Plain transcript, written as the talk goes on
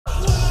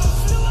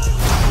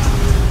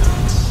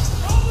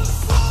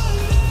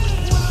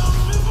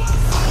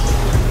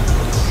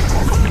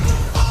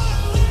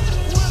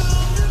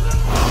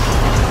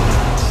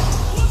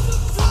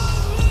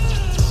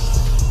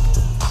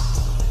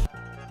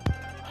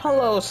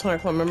Hello,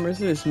 Sonic Club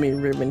members, it is me,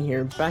 Ribbon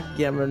here, back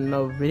again with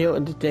another video,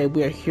 and today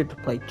we are here to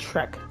play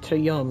Trek to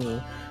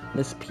Yomi,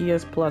 this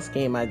PS Plus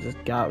game I just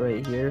got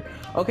right here.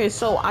 Okay,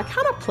 so I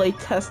kind of play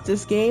test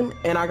this game,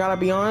 and I gotta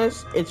be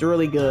honest, it's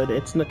really good.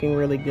 It's looking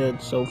really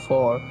good so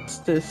far.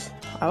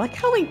 I like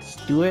how they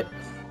just do it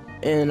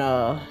in,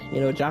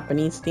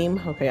 Japanese theme.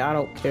 Okay, I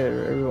don't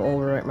care.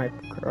 Overwrite my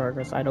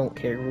progress. I don't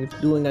care. We're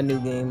doing a new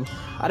game.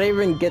 I didn't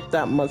even get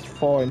that much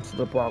far into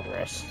the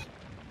progress.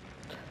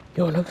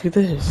 Yo, look at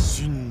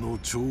this. You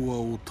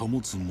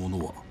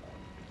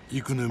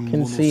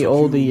can see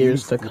all the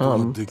years to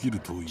come.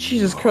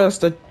 Jesus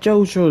Christ, the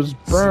JoJo's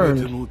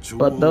burned,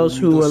 but those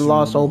who have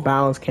lost all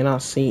balance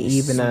cannot see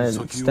even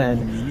instead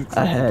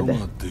ahead.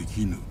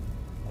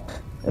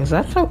 Is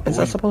that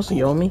supposed to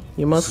Yomi?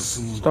 You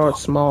must start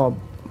small,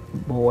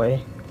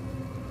 boy.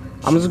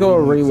 I'm just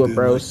gonna read what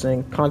bro's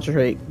saying.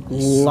 Concentrate.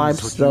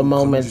 Life's the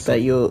moments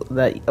that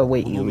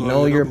await you.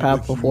 Know your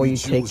path before you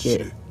take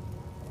it.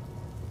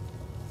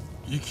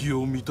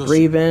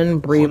 Breathe in,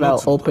 breathe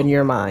out, open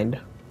your mind.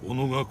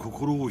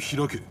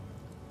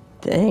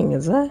 Dang,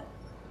 is that?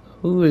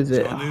 Who is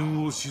it?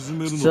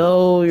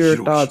 Still your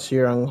thoughts,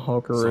 young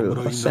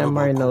Hokaru. A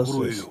samurai knows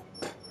this.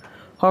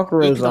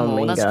 Hokaru's our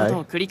main guy.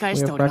 We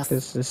have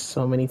practiced this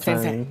so many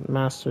times.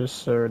 Master,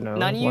 sir, no.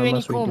 Why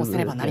must we do this?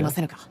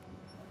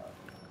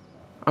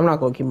 I'm not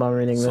gonna keep on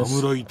reading this.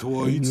 You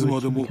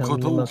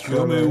must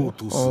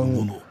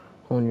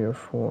own your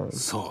form.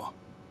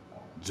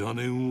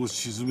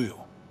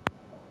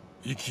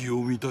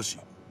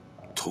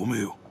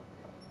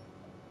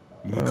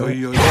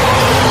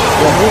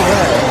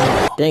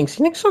 Dang,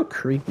 Phoenix so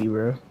creepy,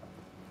 bro.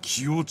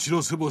 We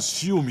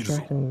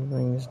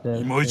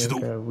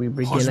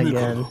begin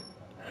again.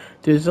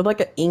 Dude, is it like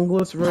an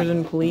English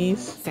version,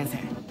 please?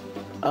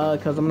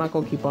 Cause I'm not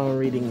gonna keep on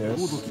reading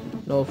this.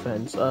 No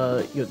offense.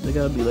 There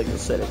gotta be like a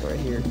setting right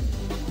here.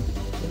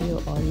 Video,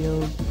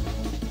 audio.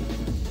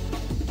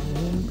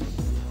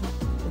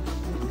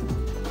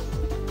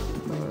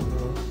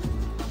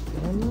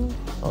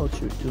 Oh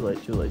shoot, too late.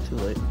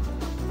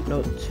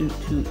 No, too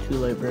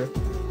late, bro.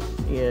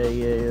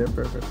 Yeah,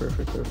 perfect.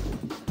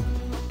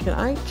 Can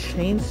I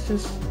change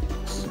this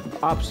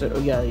opposite? Oh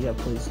yeah,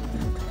 please.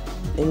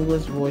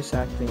 English voice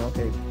acting,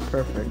 okay,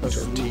 perfect.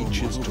 Okay.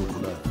 Teachers to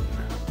learn.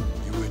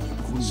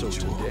 So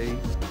today.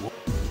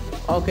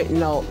 Okay,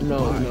 no.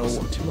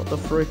 What the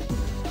frick?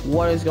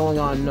 What is going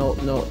on? No,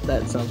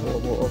 that sounds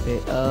horrible. Okay,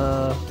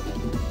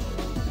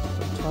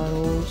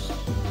 subtitles.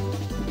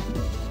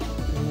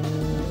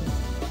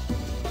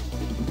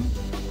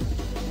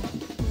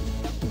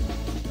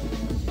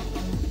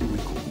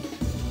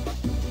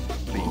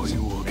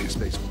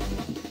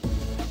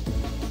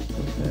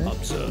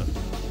 Observe.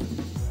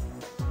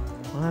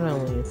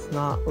 Finally, it's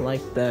not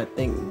like that,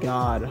 thank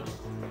God.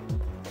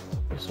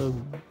 It's so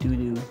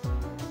doo-doo.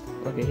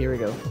 Okay, here we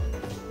go.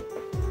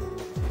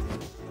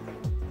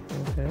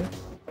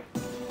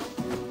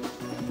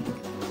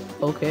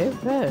 Okay,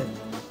 bet.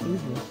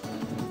 Easy.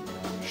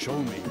 Show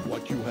me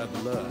what you have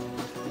learned.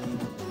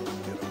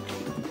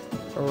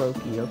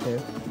 Hiroki, okay.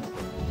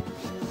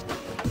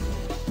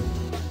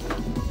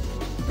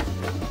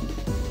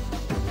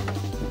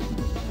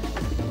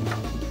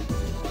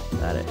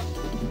 Got it.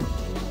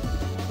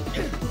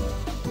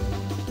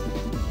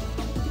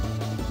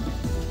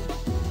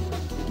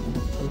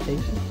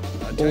 Rotation?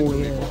 Attend to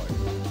me, boy.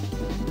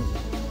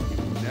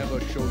 You never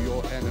show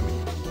your enemy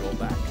your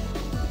back.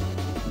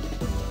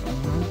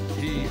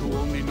 He who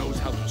only knows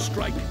how to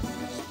strike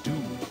is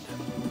doomed.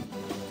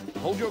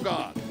 Hold your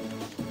guard.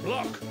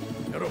 Block,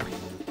 Hiroki.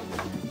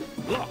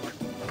 Block.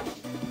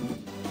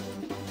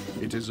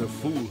 It is a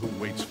fool who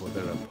waits for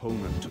their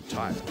opponent to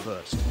tire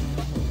first.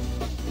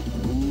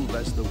 Move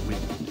as the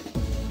wind,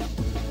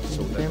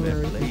 so that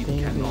their blade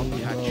cannot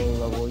catch you.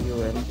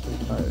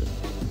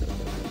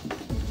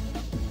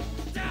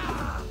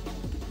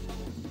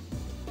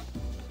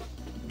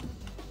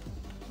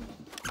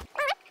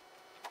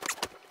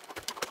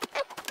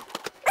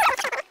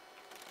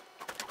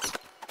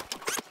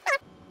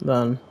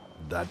 Done.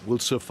 That will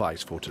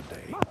suffice for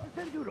today.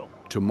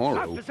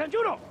 Tomorrow. Master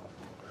Senjuro!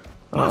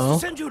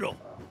 Master Senjuro!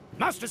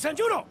 Master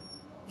Senjuro!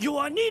 You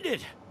are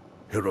needed!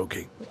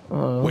 Hiroki,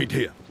 wait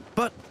here.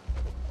 But...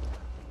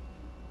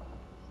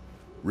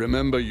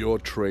 Remember your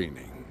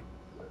training.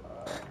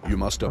 You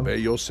must obey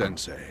your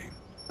sensei.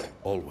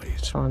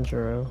 Always.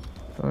 Sanjuro.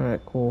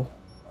 Alright, cool.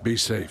 Be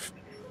safe.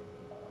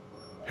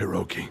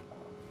 Hiroki.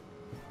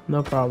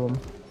 No problem.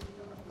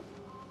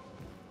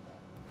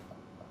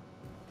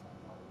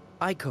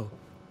 Aiko,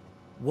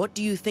 what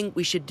do you think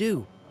we should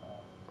do?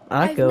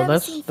 Aiko,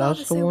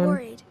 that's the one.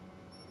 Worried.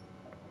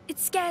 It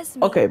scares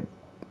me. Okay.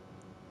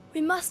 We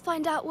must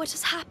find out what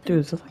has happened. Dude,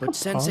 is this like But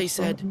Sensei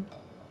said...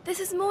 This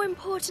is more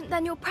important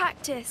than your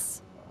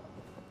practice.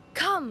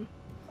 Come.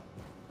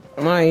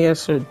 Yes,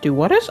 sir. Dude,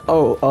 what is...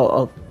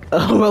 Roki.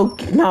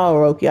 No,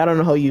 Roki. I don't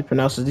know how you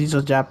pronounce it. These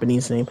are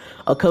Japanese name.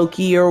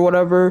 Akoki or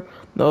whatever.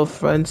 No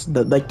offense.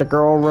 The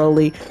girl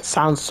really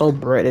sounds so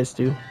British,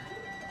 dude.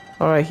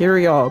 Alright, here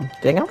we are.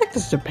 Dang, I like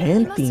this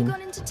Japan theme. Must have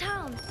gone into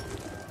town.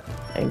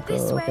 Ankle,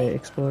 This way. okay,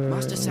 explorer.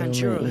 Master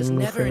Sanjuro has move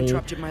never freely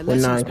interrupted my when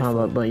not lessons in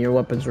combat, before. but your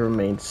weapons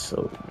remain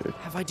so good.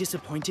 Have I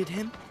disappointed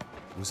him?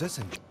 Was that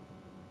Sanjuro?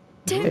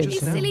 Don't Hey, be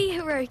just now. silly,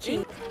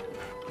 Hiroki.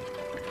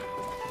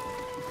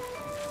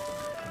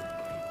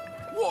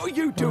 What are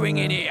you doing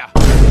in here,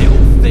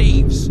 little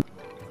thieves?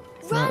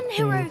 Run, Not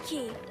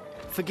Hiroki.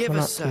 Forgive We're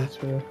us, not sir.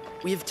 too sure.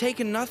 We have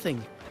taken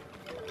nothing.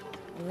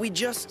 We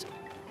just...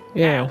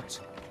 Yeah. Out.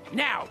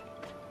 Now!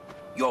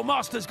 Your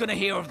master's gonna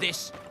hear of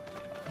this.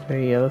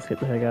 Okay, yeah, let's get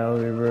the heck out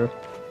of here, bro.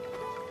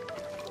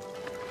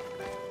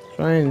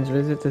 Shrines,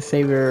 visit to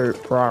save your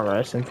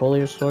progress and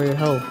fully restore your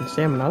health and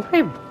stamina.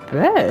 Okay,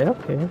 bad,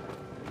 okay.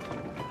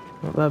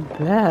 Not that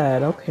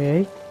bad,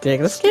 okay.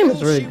 Dang, this game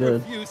is really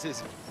good.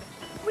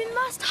 We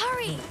must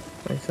hurry.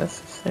 Wait, that's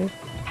the same.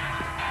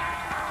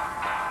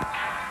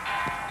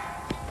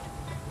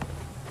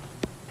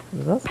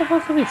 Is that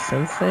supposed to be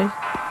Sensei?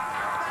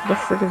 What the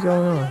frick is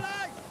going on?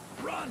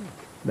 Run!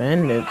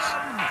 Bandits.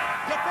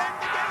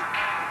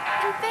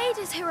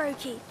 Invaders,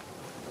 Hiroki.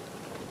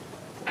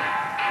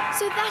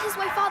 So that is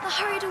why Father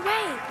hurried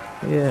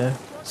away. Yeah,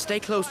 Stay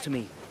close to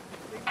me.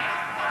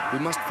 We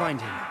must find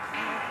him.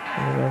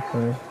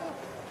 exactly.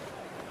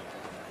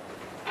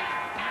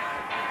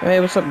 Hey,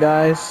 what's up,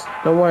 guys?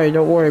 Don't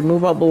worry.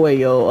 Move out the way,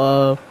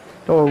 yo.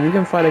 Don't worry, we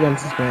can fight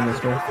against this bandits,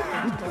 bro.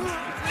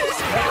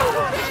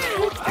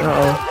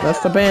 Uh-oh, that's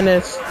the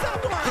bandits.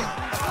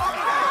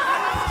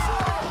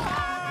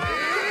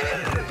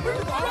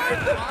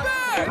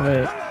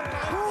 Wait.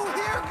 Who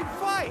here can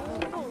fight?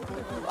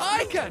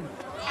 I can!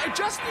 I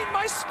just need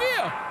my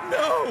spear!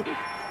 No!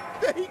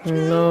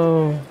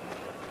 No.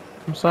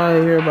 I'm sorry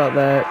to hear about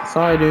that.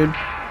 Sorry, dude.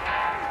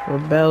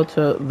 Rebel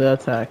to the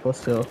attack.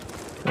 Let's go.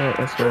 Alright,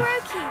 let's go.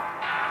 Hiroki,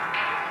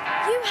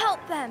 you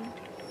help them.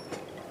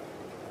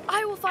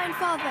 I will find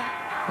Father.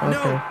 Okay,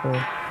 No.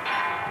 cool.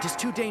 It is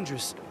too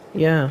dangerous.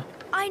 Yeah,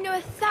 I know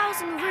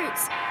 1,000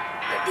 routes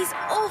that these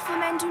awful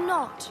men do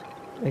not.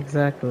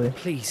 exactly.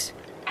 Please,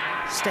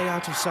 stay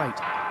out of sight.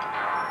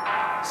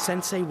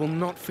 Sensei will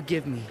not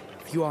forgive me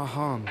if you are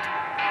harmed.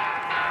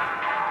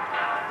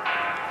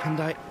 And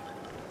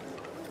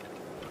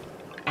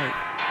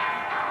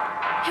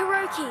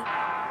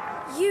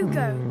Hiroki, you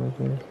go.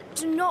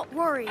 Do not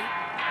worry.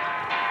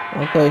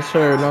 Okay,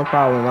 sure, no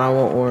problem. I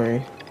won't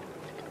worry.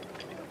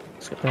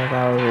 Let's get the heck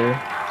out of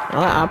here.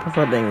 I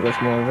prefer the English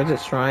more. Visit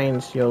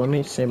shrines. Yo, let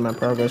me save my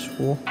progress,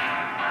 fool.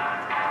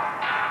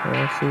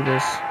 Let's see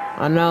this.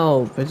 I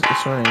know. Visit the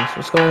shrines.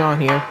 What's going on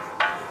here?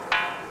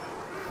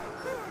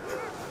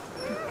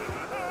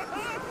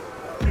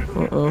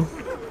 Uh-oh.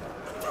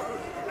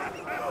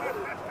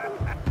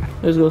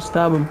 Let's go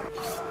stab him.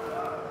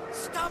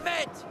 Stop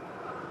it!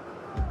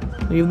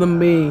 Leave them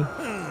be.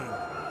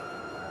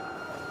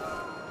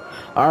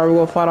 Alright, we're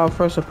gonna fight our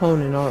first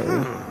opponent, aren't we?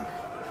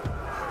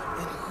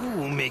 Who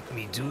will make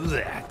me do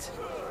that?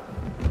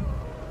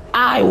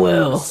 I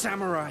will!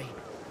 samurai.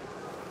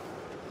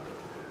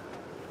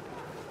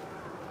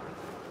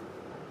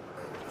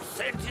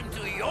 Send him to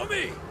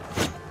Yomi!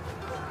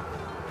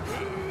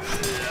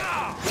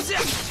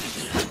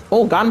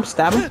 Oh, got him.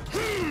 Stab him.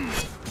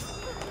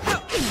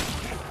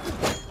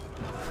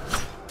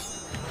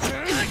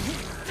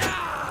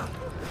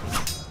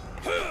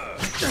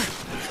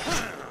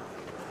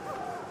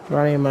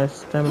 Right in my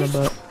stamina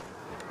butt.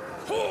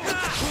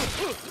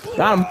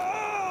 Got him.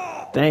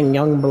 Dang,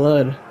 young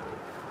blood.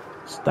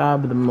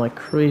 Stabbed them like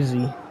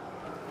crazy.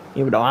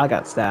 Even though I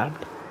got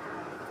stabbed.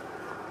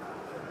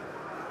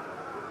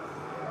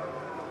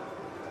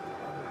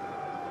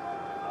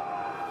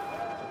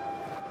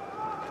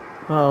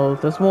 Oh,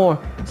 there's more.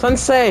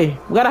 Sensei,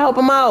 we gotta help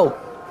him out.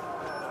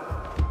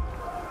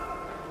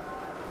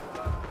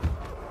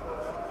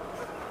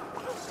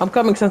 I'm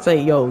coming,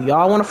 Sensei. Yo,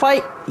 y'all wanna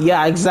fight?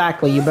 Yeah,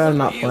 exactly. You better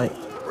not fight.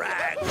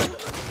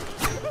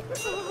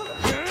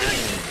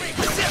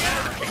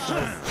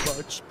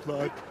 Much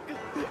blood.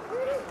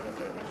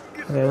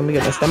 Okay, let me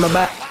get the stamina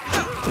back.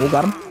 Oh,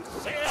 got him.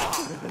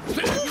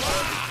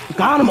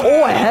 Got him.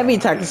 Oh, a heavy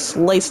attack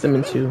sliced him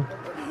in two.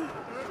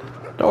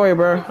 Don't worry,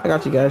 bro. I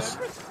got you guys.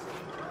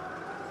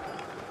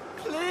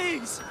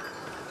 Please!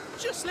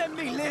 Just let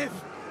me live!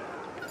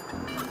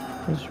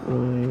 It's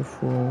really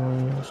full.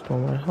 Restore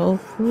my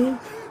health, please.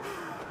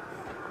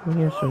 I'm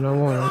here, so no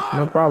worry.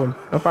 No problem.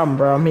 No problem,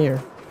 bro. I'm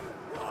here.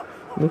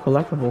 New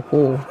collectible.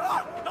 Cool.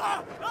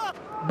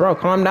 Bro,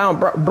 calm down.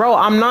 Bro,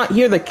 I'm not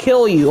here to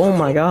kill you. Oh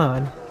my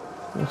god.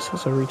 You're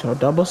such a retard.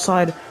 Double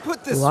side.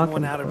 Put this lock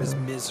one and out of his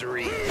throw.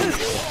 misery.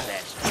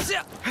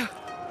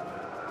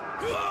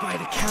 By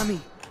the kami.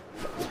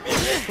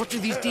 What do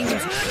these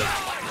demons...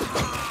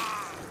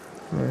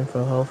 Alright,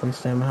 for health and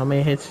stamina. How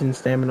many hits and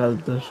stamina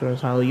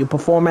does how you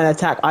perform an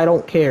attack? I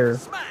don't care.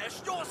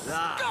 Smash your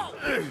skull!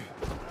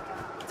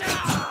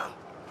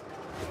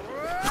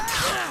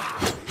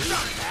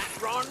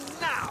 Run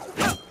now!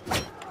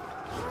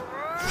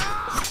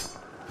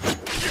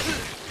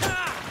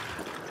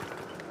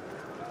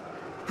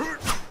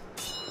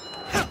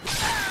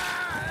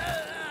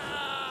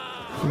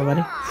 Come on,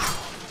 buddy.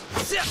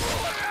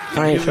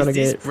 I ain't trying to Use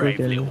this get brave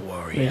little freaking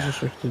warrior.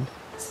 restricted.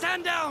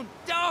 Stand down,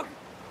 dog!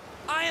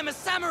 I am a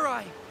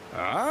samurai.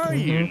 Are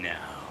you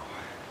now?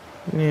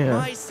 Yeah.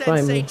 My Find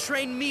sensei me.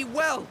 trained me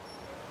well.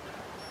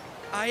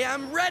 I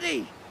am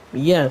ready.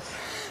 Yes.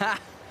 Ha!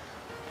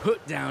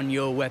 Put down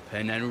your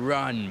weapon and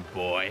run,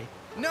 boy.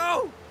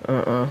 No,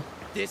 Uh-uh.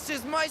 this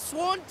is my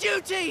sworn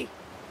duty.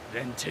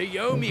 Then to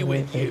Yomi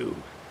with Okay. you,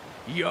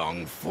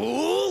 young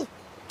fool!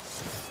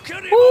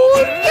 Cut him Oh,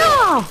 open!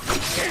 yeah!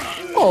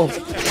 Oh.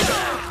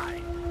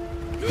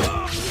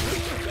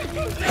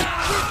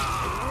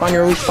 Find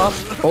your weak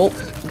spots. Oh,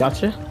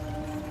 gotcha.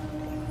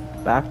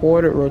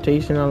 Backward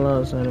rotation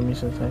allows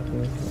enemies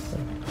attacking.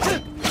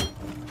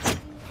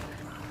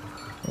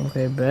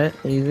 Okay, bet.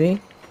 Easy.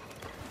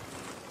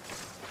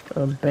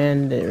 A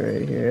bandit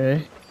right here,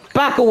 eh?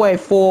 Back away,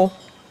 fool!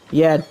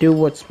 Yeah, do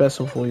what's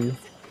special for you.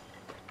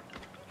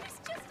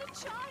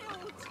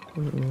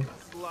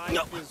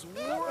 Life is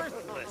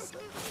worthless.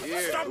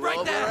 Here, Stop you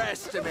right there.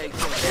 overestimate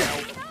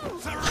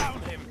yourself.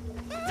 Surround him.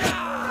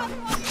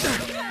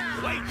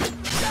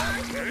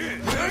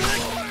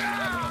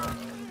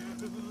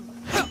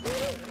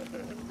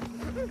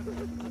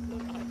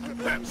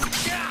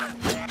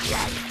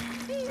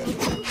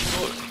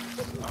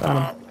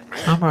 Got him.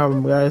 No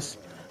problem, guys.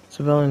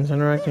 Civilians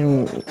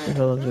interacting with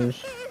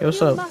villagers. Hey,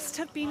 what's You up? must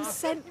have been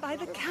sent by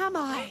the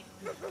Kamai.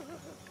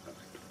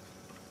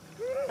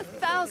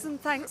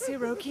 1,000 thanks,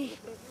 Hiroki.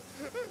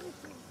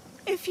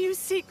 If you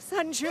seek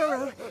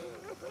Sanjuro,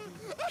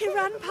 he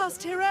ran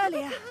past here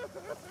earlier.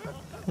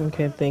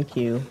 Okay, thank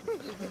you.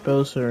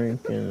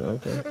 Bowserinkin,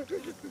 okay.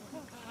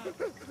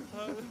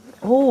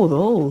 Oh,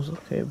 those.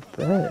 Okay,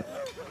 bet.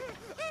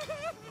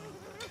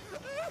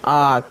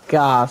 Ah,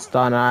 gosh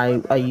darn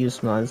it. I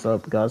used mine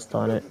up, gosh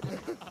darn it.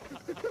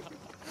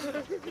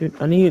 Dude,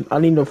 I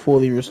need to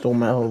fully restore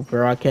my health,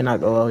 bro. I cannot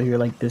go out here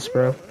like this,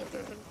 bro.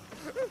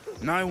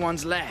 No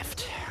one's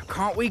left.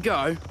 Can't we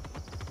go?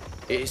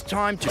 It is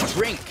time to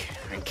drink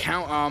and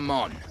count our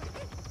mon.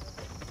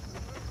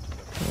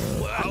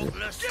 Well,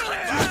 let's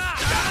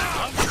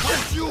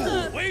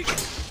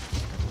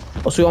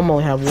Oh, so I'm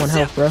only have one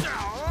health, bro.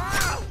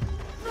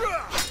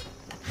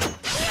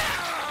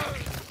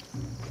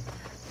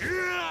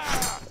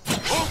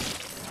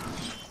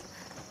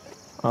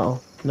 Uh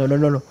oh. No, no,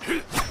 no, no.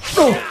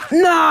 Oh,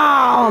 no!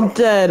 I'm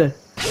dead!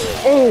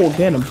 Oh,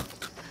 get him.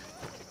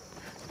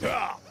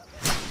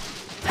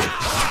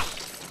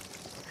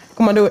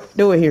 Come on, do it.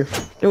 Do it here.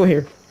 Do it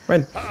here.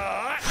 Run.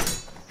 Got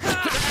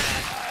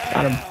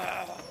him.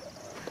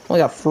 Only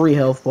got 3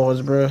 health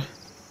bars, bro.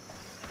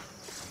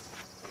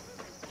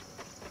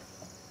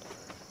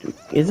 Dude,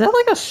 is that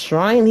like a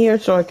shrine here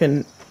so I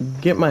can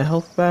get my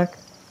health back?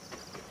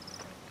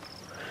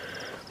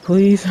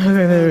 Please? Okay,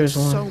 there is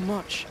one. So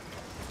much,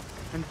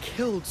 and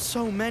killed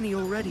so many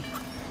already.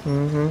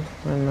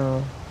 Mm-hmm, I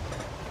know.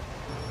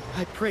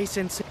 I pray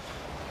Sensei.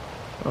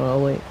 Oh,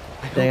 wait.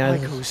 I hope Dang, I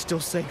Aiko just... is still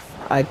safe.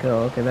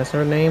 Aiko, okay, that's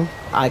her name?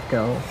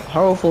 Aiko.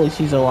 Hopefully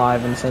she's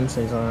alive and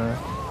Sensei's alright.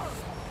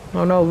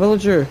 Oh no,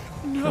 villager!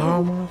 No.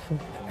 Oh, Martha.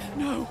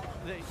 No.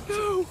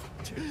 No.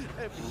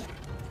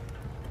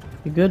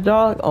 You good,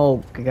 dog?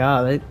 Oh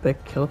god, they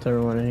killed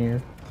everyone in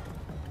here.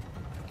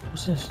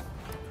 What's this?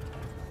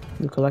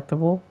 New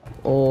collectible?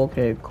 Oh,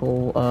 okay,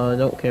 cool.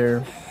 Don't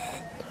care.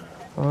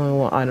 I only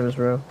want items,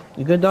 bro.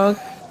 You good, dog?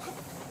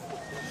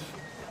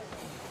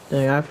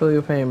 Dang, I feel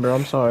your pain, bro.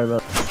 I'm sorry,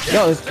 but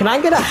yo, can I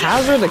get a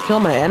hazard to kill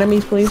my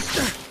enemies, please?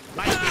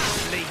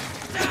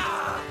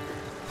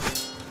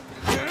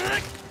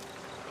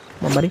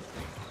 Come on, buddy.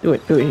 Do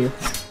it here.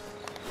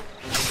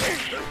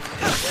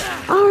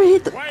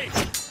 Alright.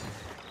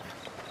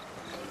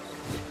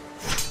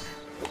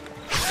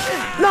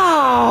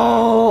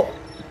 No!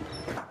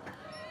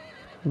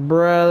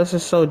 Bruh, this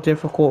is so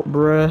difficult,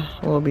 bruh.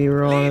 I'll be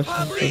wrong.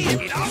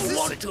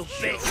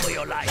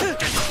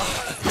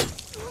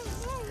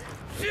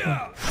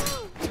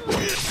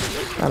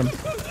 Got him.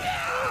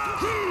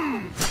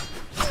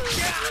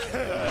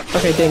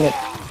 Okay, dang it.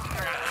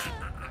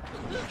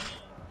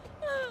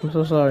 I'm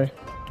so sorry.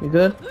 You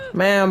good?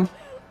 Ma'am?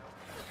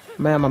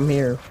 Ma'am, I'm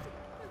here.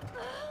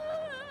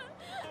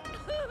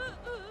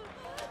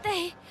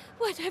 They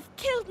would have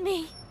killed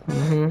me.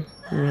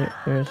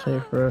 You're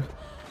safe, bro.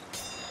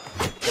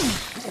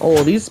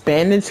 Oh, these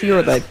bandits here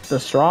with like the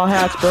straw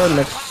hats, bro, and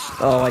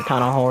that's like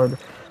kind of hard.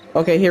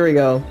 Okay, here we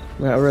go.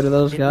 Got rid of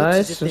those It looks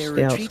guys. as if they Just are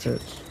the retreating.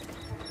 outskirts.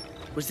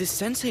 Was this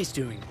Sensei's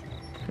doing?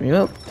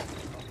 Yep.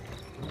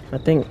 I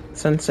think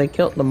Sensei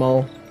killed them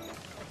all.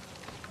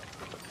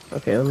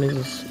 Okay, let me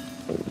just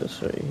move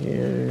this right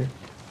here.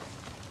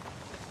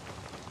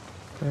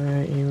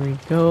 Alright, here we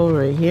go,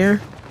 right here.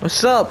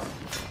 What's up?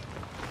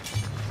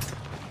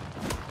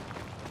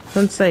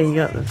 Sensei, you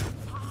got this.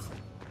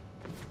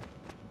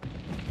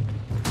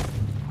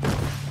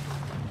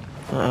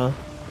 Uh-oh.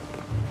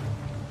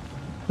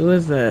 Who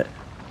is that?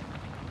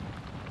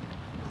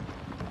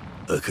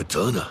 A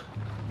katana.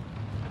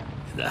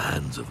 In the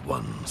hands of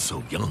one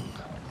so young.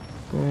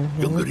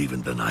 Younger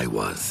even than I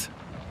was.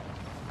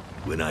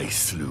 When I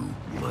slew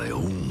my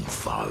own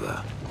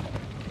father.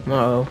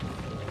 Uh-oh.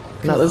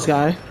 Not this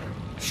guy.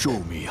 Show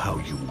me how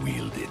you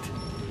wield it.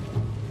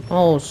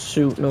 Oh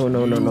shoot! No.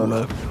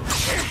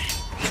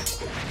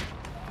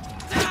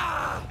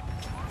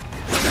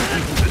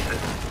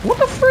 What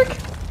the frick?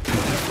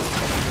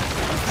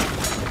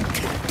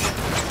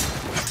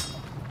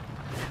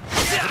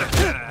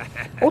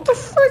 What the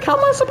frick? How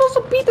am I supposed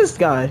to beat this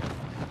guy?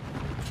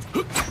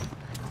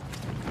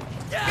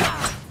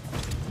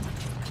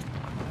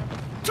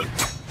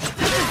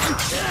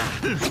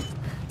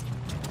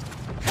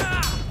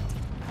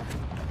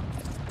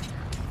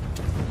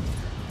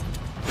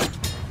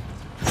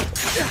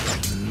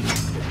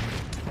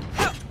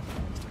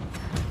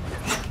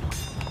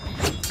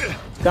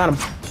 Got him.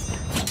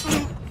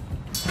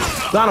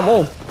 Got him.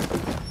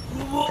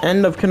 Oh.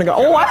 End of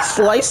kindergarten. Oh, I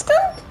sliced him?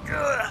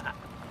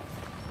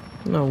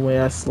 No way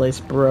I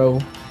sliced bro.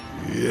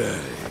 Yeah.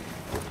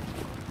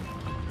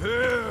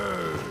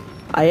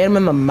 I hit him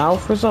in the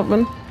mouth or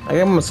something? I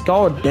gave him a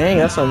skull? Dang,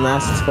 that's a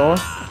nasty skull.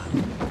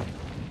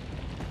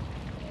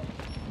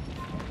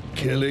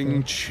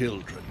 Killing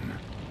children.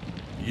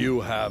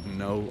 You have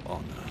no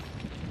honor.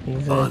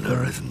 Exactly.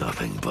 Honor is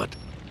nothing but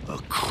a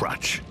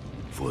crutch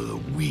for the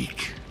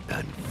weak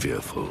and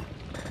fearful.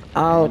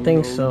 I don't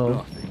think You so.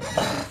 know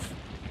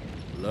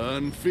nothing.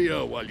 Learn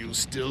fear while you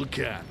still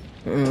can.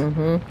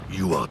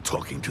 You are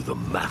talking to the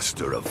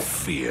master of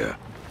fear,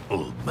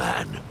 old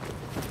man.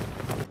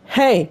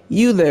 Hey,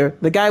 you there,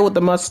 the guy with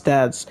the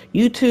mustache.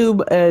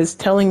 YouTube is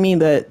telling me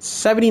that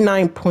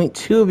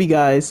 79.2 of you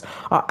guys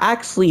are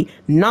actually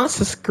not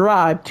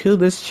subscribed to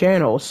this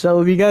channel. So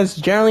if you guys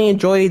generally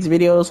enjoy these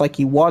videos, like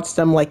you watch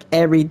them like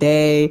every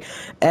day,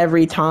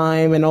 every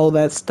time and all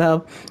that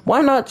stuff,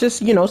 why not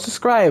just, you know,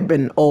 subscribe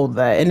and all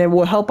that, and it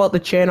will help out the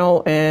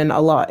channel and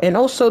a lot. And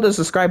also the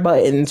subscribe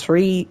button is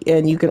free,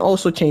 and you can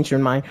also change your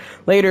mind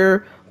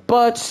later.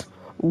 But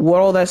with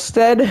all that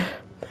said,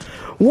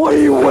 what are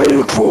you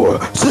waiting for?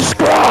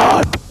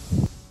 Subscribe!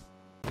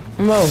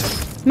 No.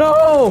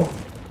 No!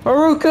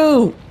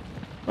 Haruku!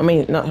 I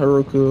mean, not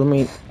Haruku. I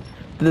mean,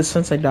 the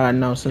Sensei died.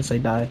 No, Sensei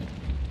died.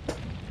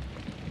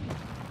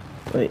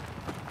 Wait.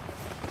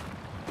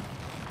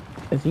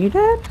 Is he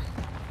dead?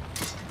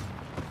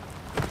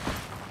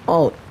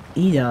 Oh,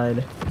 he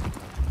died.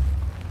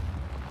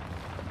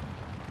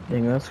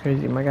 Dang, that's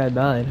crazy. My guy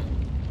died.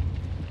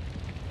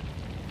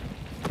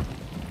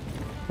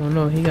 Oh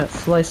no, he got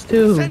sliced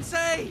too.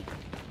 Sensei!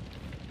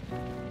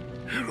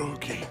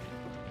 Hiroki,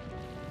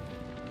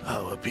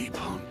 our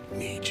people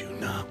need you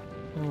now.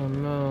 Oh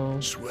no.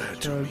 Swear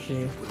to me Hiroki.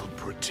 you will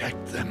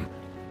protect them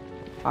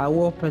I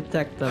will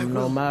protect them I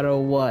no will. matter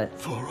what.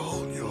 for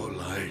all your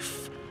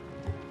life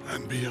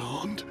and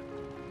beyond.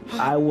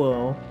 I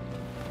will.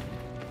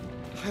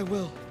 I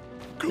will.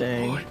 Good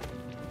Dang. boy.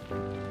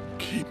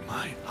 Keep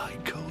my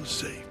Aiko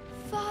safe.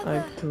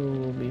 Father, I too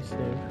will be safe.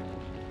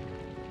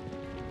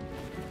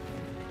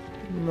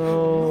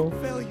 No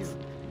No, failure.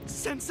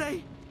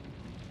 Sensei!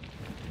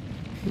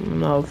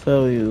 I'll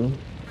fail you.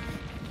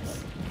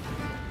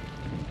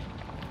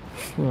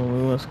 Come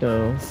on, let's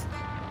go.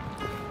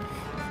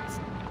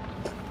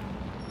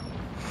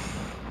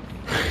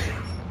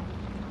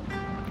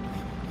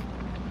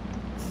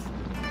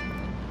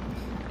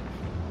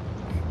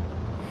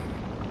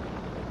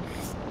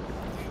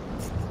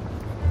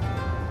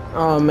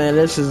 Oh man,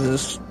 this is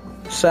just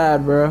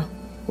sad, bro.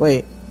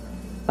 Wait,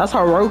 that's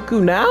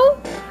Haruku now?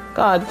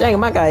 God dang,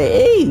 my guy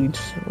aged.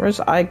 Where's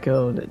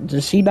Aiko?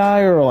 Did she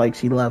die or like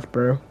she left,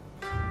 bro?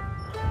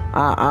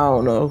 I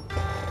don't know.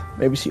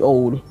 Maybe she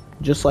old,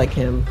 just like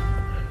him.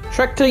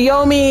 Trek to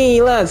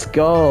Yomi, let's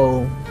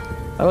go.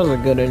 That was a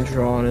good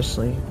intro,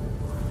 honestly.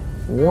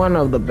 One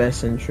of the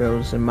best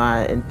intros in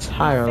my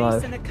entire We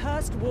life. face an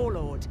accursed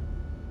warlord.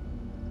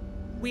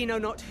 We know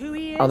not who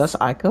he is, Oh, that's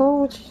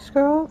Aiko, which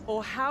girl?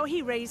 or how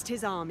he raised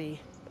his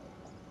army.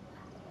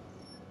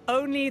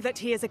 Only that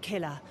he is a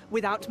killer,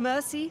 without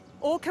mercy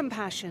or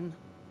compassion.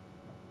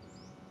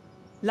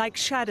 Like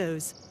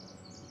shadows,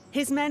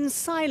 his men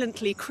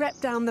silently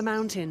crept down the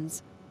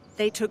mountains.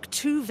 They took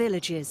 2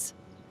 villages.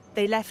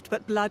 They left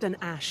but blood and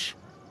ash.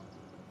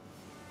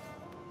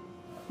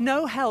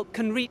 No help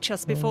can reach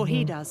us before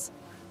he does.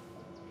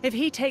 If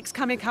he takes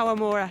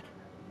Kamikawamura,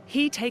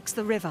 he takes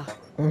the river,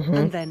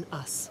 and then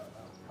us.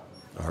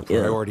 Our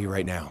priority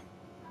right now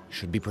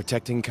should be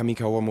protecting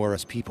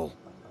Kamikawamura's people.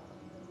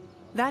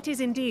 That is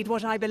indeed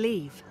what I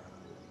believe.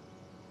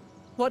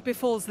 What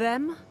befalls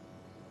them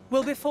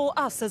will befall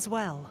us as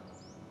well.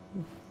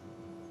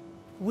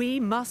 We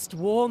must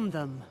warn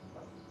them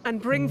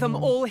and bring them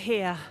all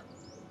here.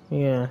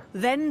 Yeah.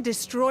 Then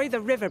destroy the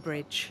river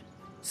bridge,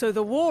 so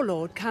the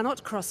warlord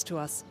cannot cross to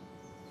us.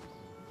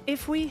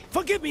 If we...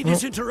 Forgive me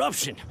this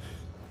interruption,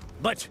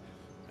 but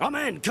a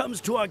man comes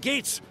to our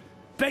gates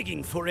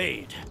begging for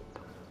aid.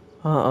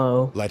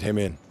 Uh-oh. Let him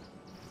in.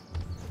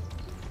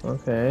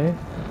 Okay.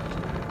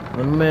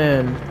 The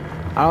man.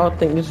 I don't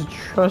think you should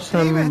trust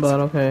him, Demons! but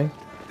okay.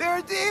 There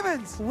are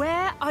demons!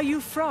 Where are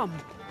you from?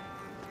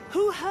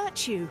 Who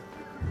hurt you?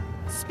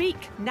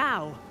 Speak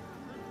now.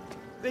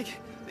 They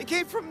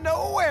came from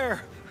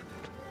nowhere!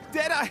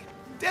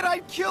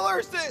 Dead-eyed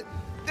killers!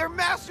 Their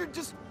master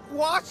just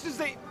watched as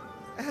they...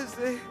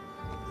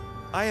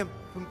 I am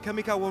from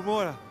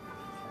Kamikawamura.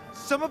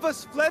 Some of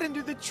us fled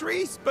into the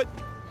trees, but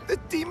the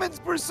demons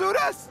pursued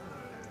us.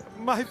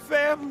 My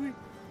family.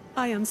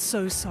 I am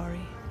so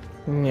sorry.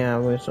 Yeah,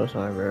 we're so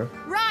sorry, bro.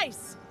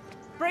 Rice!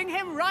 Bring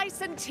him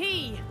rice and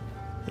tea!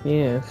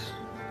 Yes.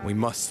 We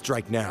must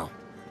strike now.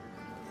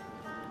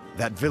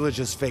 That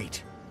village's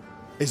fate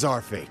is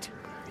our fate.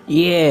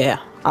 Yeah,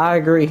 I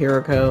agree,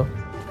 Hiroko.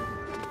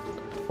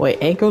 Wait,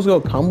 Anko's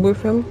gonna come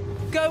with him?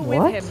 Go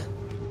What? with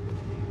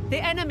him. The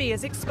enemy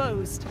is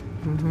exposed.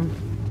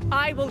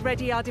 I will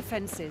ready our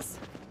defenses.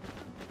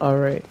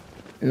 Alright.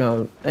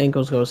 No,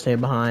 Anko's gonna stay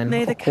behind.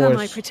 May the of course.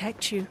 Kamai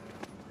protect you,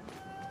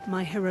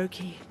 my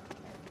Hiroki.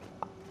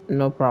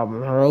 No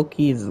problem.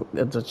 Hiroki is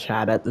it's a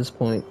Chad at this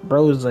point.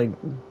 Bro is like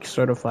I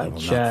certified will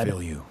Chad. not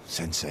fail you,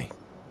 Sensei.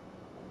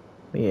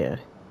 Yeah.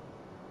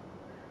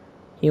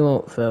 He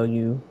won't fail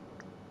you.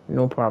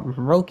 No problem.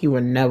 Hiroki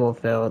will never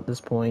fail at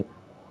this point.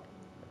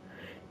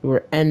 You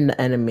will end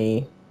the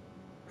enemy.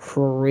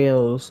 For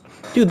reals.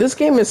 Dude, this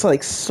game is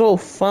like so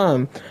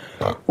fun.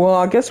 Well,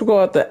 I guess we'll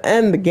go have to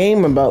end the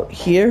game about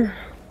here.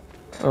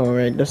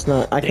 Alright, that's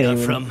not I They can't are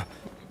even from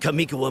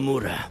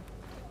Kamikawamura.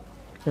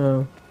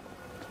 Try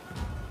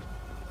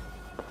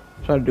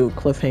to do a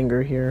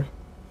cliffhanger here.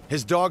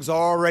 His dogs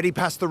are already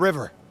past the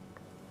river.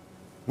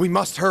 We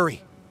must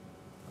hurry.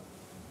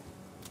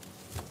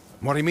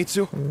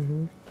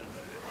 Morimitsu?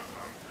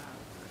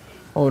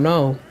 Oh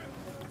no.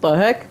 The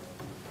heck?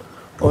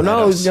 Oh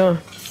no, he's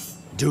gonna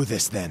do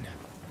this then.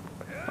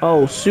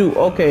 Oh shoot,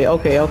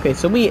 okay.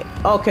 So we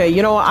okay,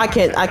 you know what? I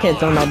can't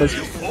turn on this.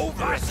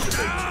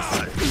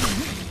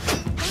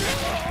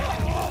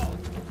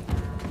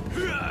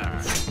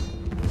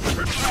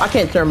 I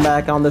can't turn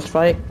back on this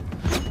fight.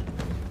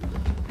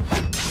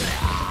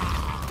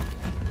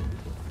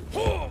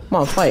 Come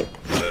on, fight.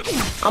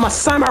 I'm a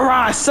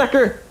samurai,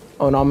 sucker!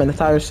 Oh no, I'm in the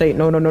tire state.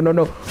 No.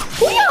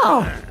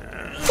 Hoo-yah!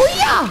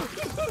 Hoo-yah!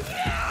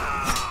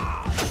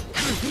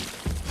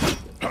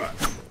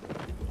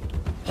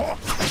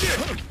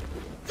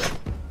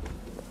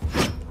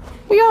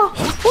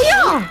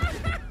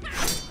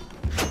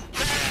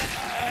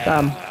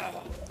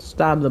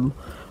 Stab them.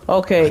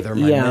 Okay, whether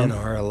my men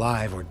are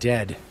alive or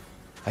dead,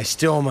 I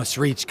still must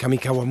reach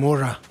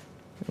Kamikawamura.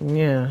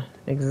 Yeah,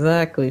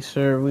 exactly,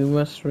 sir. We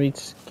must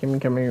reach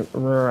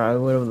Kamikawamura,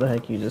 whatever the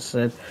heck you just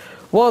said.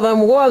 Well, then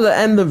we'll have to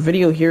end the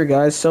video here,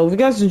 guys. So if you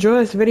guys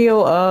enjoyed this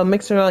video,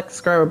 make sure to like,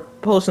 subscribe,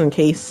 post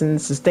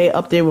notifications to stay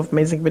updated with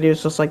amazing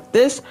videos just like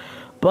this.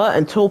 But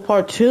until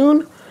part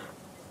 2,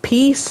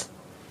 peace,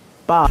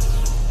 bye.